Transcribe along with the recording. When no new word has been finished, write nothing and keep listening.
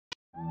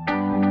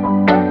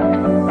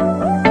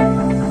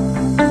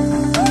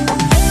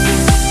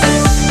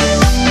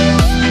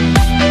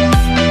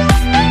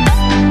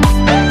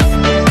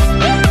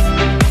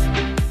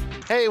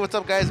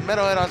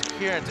Metalheadoscar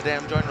here, and today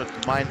I'm joined with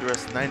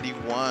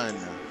Mindress91.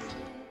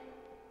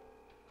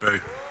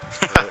 Hey.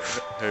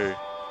 Hey.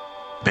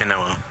 Been a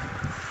while.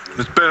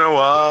 It's been a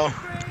while.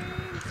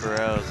 For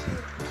reals.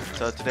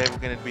 So today we're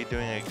going to be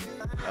doing a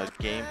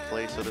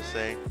gameplay, so to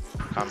say.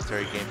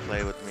 Commentary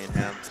gameplay with me and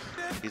him.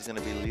 He's going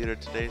to be leader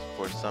today.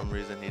 For some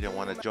reason, he didn't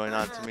want to join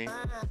on to me.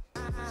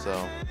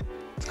 So.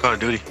 It's Call of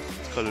Duty.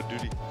 It's Call of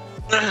Duty.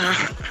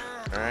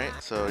 Alright,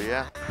 so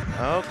yeah.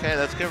 Okay,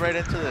 let's get right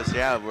into this.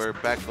 Yeah, we're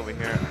back over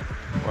here.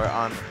 We're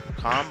on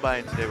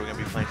Combine today. We're going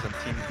to be playing some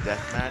Team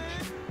Deathmatch.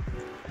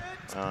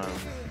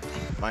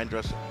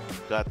 Mindress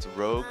got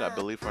Rogue, I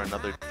believe, for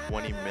another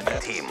 20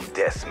 minutes. Team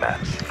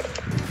Deathmatch.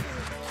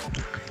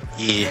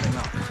 Yeah.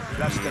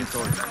 That's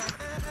control.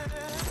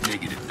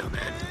 Negative,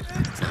 nomad.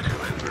 Not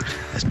however.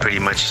 That's pretty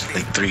much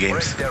like 3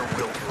 games. Their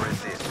will to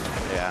resist.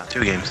 Yeah.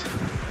 2 games.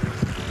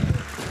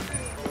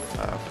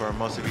 For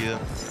most of you,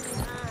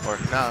 or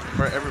not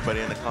for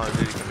everybody in the Call of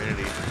Duty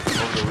community,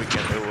 over the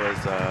weekend it was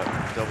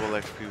double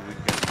XP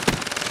weekend.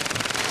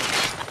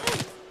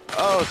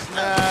 Oh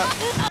snap!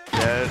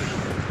 Dead.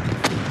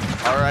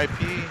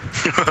 R.I.P.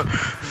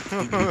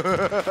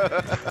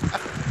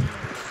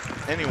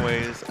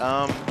 Anyways,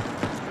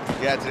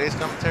 yeah, today's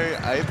commentary,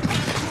 I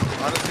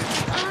honestly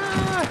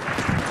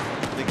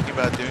thinking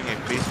about doing a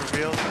face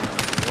reveal.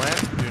 When?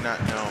 Do not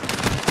know.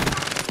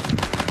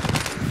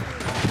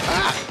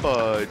 Ah,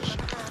 fudge.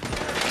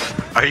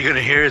 All you're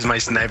gonna hear is my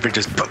sniper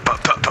just pop,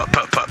 pop, pop, pop,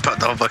 pop, pop, pop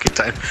the whole fucking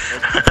time.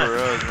 For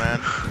reals,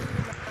 man.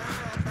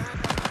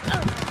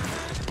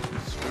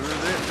 Screw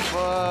this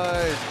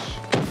fudge.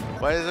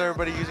 Why is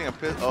everybody using a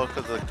pistol? Oh,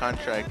 because of the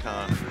Contra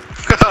icon.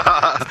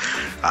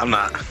 I'm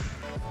not.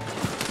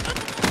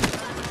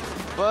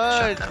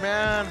 Fudge,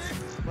 man.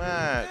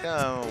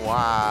 Oh,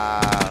 wow.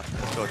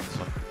 Let's go with this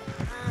one.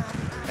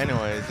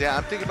 Anyways, yeah,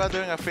 I'm thinking about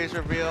doing a face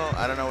reveal.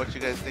 I don't know what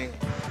you guys think.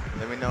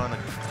 Let me know in the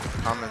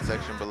comment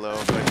section below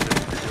if I should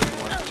be doing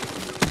one.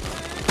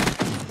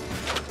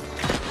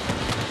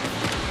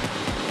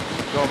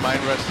 Go,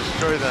 Mindress,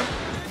 destroy them.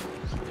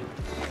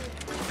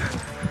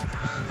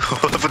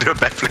 We'll do a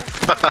backflip.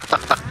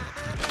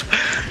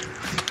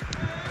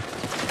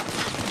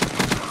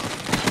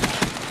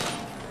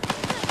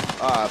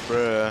 Ah,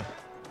 bruh.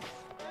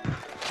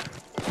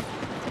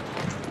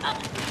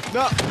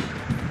 No!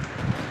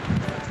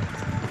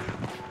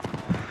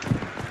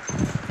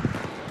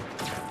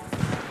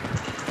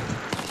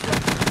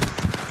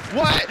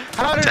 What?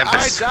 How did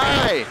Tempest. I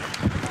die?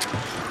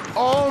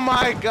 Oh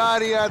my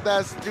god, he had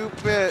that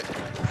stupid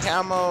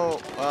camo,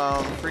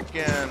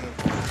 freaking...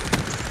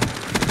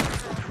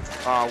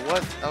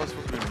 what? That was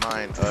supposed to be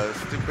mine.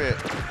 Stupid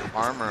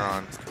armor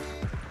on.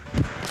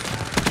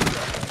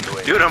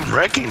 Dude, I'm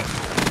wrecking.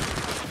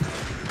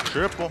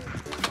 Triple.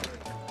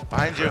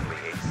 Behind you.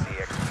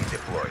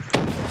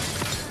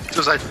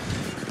 Suicide.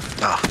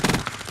 Oh.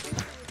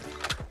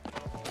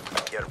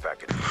 Care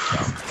package.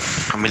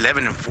 I'm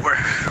 11 and 4.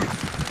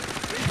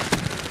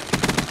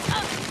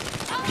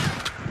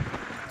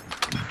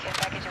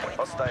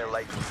 Hostile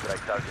lightning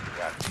strike targeting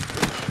active.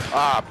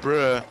 Ah,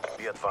 bruh.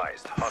 Be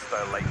advised.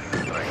 Hostile lightning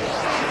strike.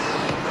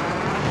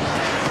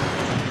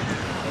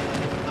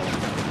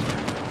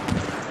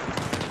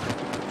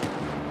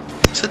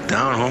 Sit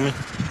down, homie.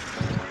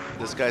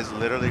 This guy's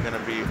literally gonna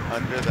be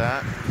under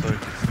that, so he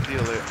can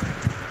steal it.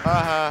 Ha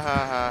ha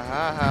ha ha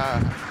ha ha.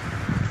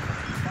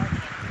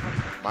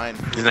 Mine.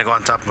 He's gonna go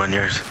on top of on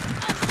yours.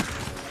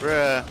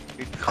 Bruh.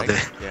 All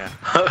day. Yeah.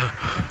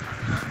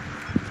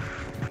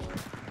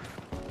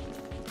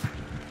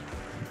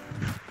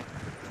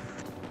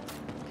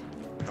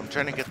 I'm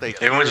trying to get the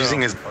Everyone's hero.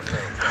 using his.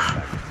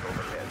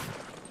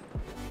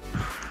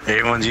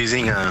 Everyone's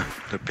using the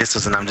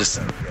pistols, and I'm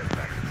just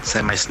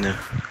semi-snoo.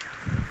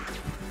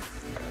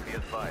 Be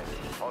advised.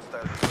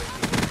 Hostile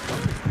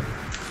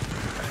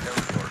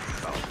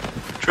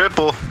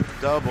Triple.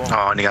 Double.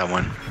 Oh, and he got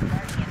one.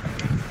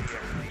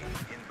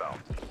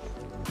 inbound.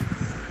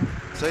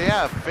 So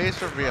yeah,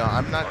 face reveal.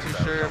 I'm not too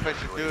sure if I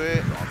should do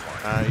it.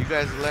 You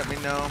guys let me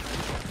know.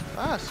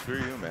 Ah, screw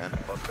you, man.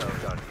 Hostile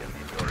guardian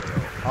in your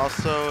AO.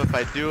 Also, if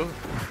I do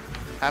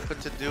happen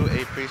to do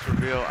a face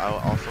reveal, I will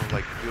also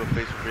like do a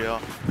face reveal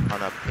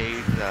on a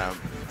page that I'm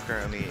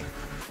currently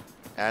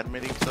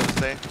admitting, so to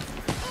say.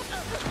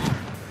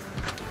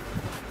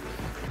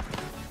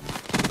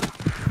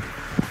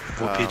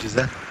 What page is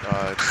that?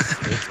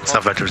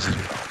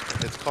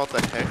 It's called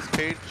the Hex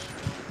page.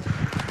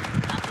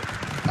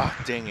 Ah,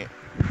 dang it.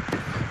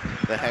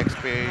 The Hex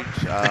page.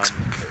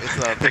 It's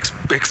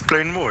a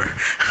Explain more.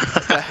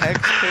 the Hex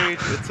page.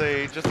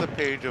 It's just a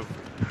page of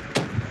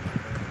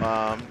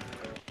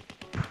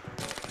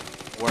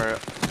where a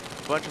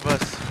bunch of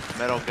us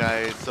metal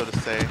guys, so to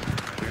say,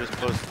 we just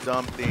post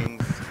dumb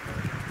things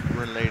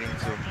relating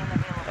to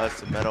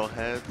us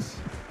metalheads.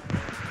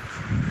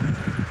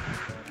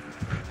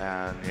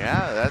 And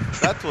yeah,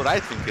 that's what I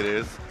think it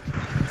is.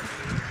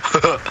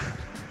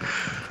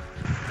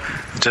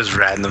 Just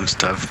random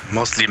stuff.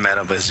 Mostly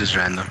metal, but it's just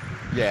random.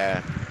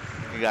 Yeah,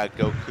 you got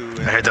Goku.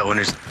 I heard the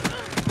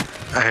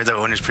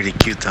owner's pretty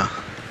cute though.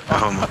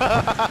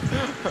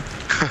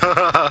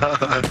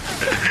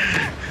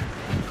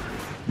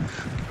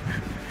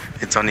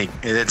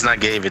 It's not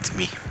Gabe, it's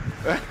me.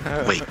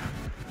 Wait.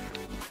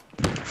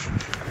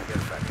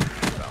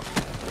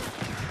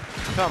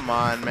 Come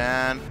on,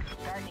 man.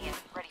 Guardian,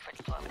 ready for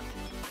deployment.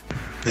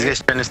 This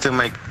guy's trying to steal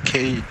my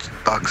cage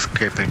box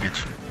care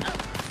package.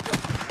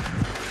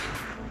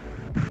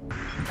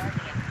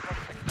 Guardian, ready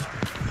for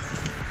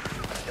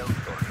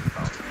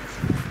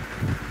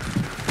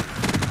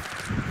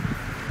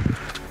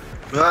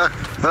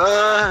deployment.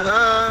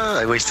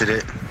 I wasted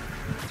it.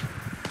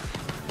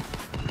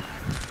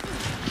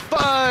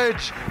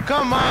 Fudge!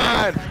 Come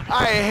on!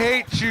 I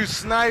hate you,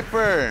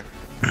 sniper!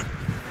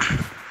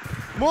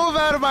 Move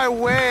out of my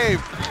way!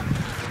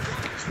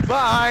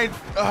 Behind!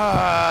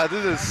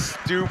 This is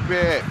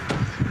stupid.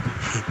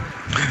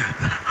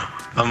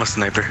 I'm a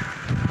sniper.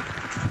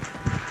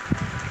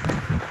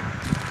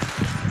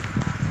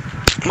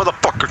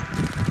 Motherfucker!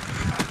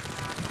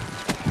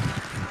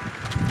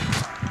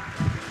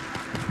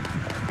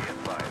 Be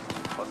advised.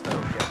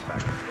 Hostile gas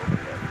package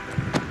overhead.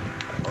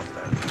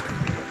 Hostile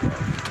UAV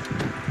above.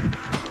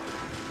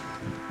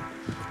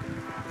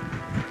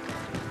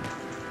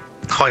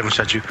 Oh, I almost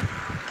shot you. Be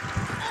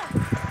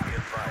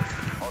advised.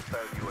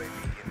 Hostile UAV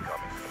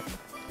incoming.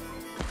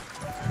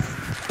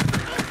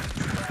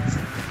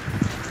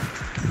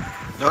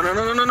 No.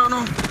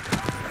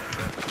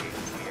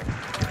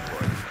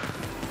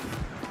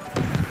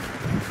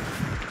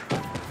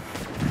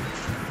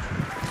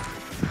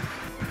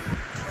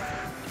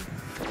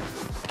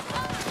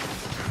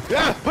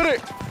 Yeah, put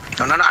it!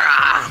 No.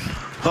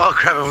 Oh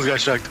crap, I almost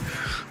got shocked.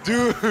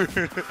 Dude!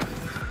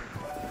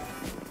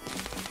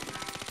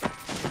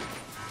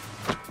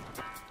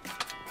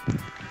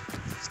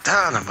 It's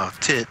down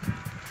about it.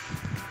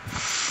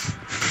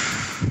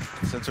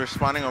 Since we're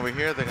spawning over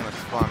here, they're gonna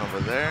spawn over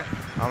there.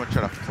 I'm gonna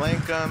try to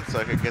flank them so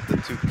I can get the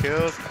 2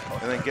 kills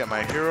and then get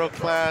my hero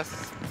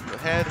class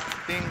head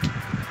thing.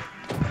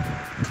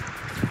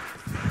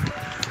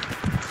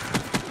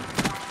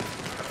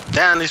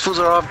 Damn, these fools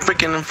are all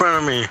freaking in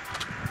front of me.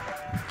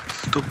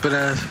 Stupid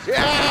ass.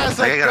 Yes,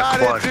 I I got a got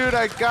quad. it, dude.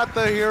 I got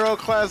the hero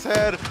class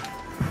head.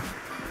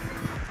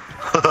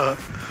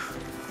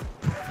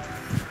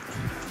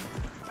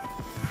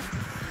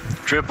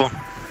 Triple.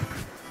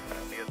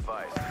 Be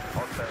advised.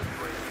 Hostile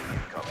UAV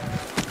incoming.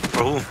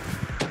 For who?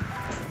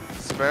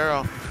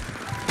 Sparrow.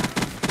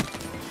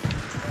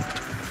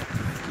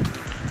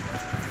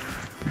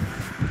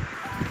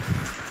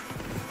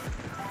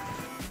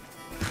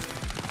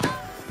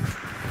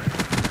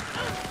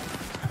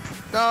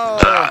 No!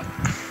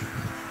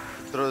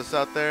 Throw this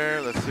out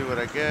there. Let's see what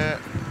I get.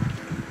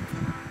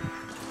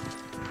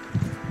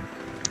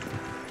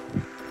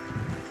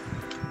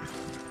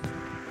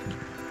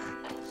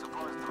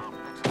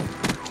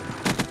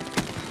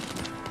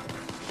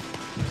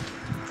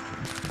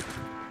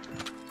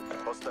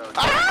 Hostile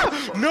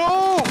Ah!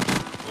 No!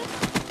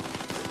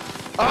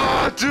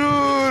 Ah,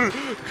 dude!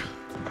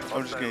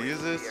 I'm just gonna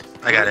use this.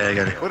 I got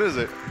it. What is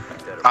it?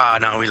 Ah,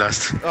 no, we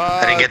lost.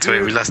 I didn't get to it,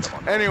 Dude. we lost.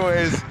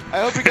 Anyways, I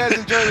hope you guys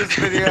enjoyed this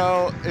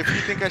video. If you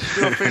think I should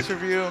do a face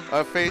review,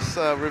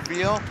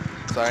 reveal,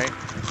 sorry,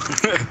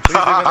 please leave in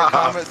the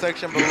comment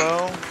section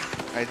below.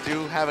 I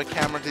do have a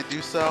camera to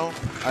do so.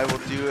 I will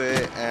do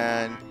it,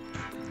 and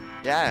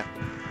yeah,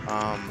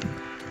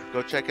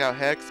 go check out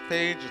Hex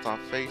page. It's on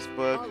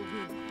Facebook.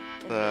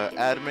 The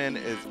admin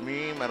is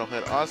me,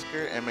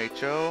 Metalheadoscar,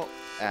 MHO,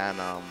 and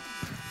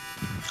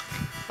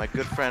my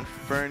good friend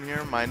Fern here,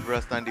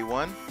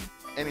 MindRust91.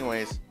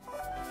 Anyways,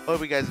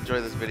 hope you guys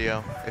enjoyed this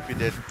video. If you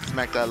did,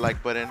 smack that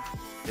like button.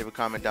 Leave a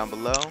comment down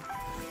below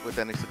with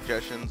any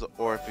suggestions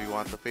or if you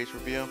want the face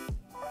review.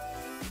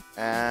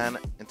 And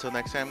until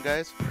next time,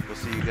 guys, we'll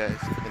see you guys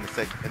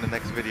in the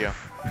next video.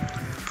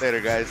 Later,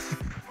 guys.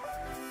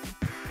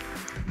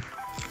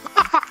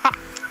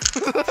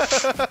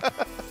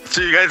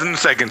 See you guys in a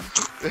second.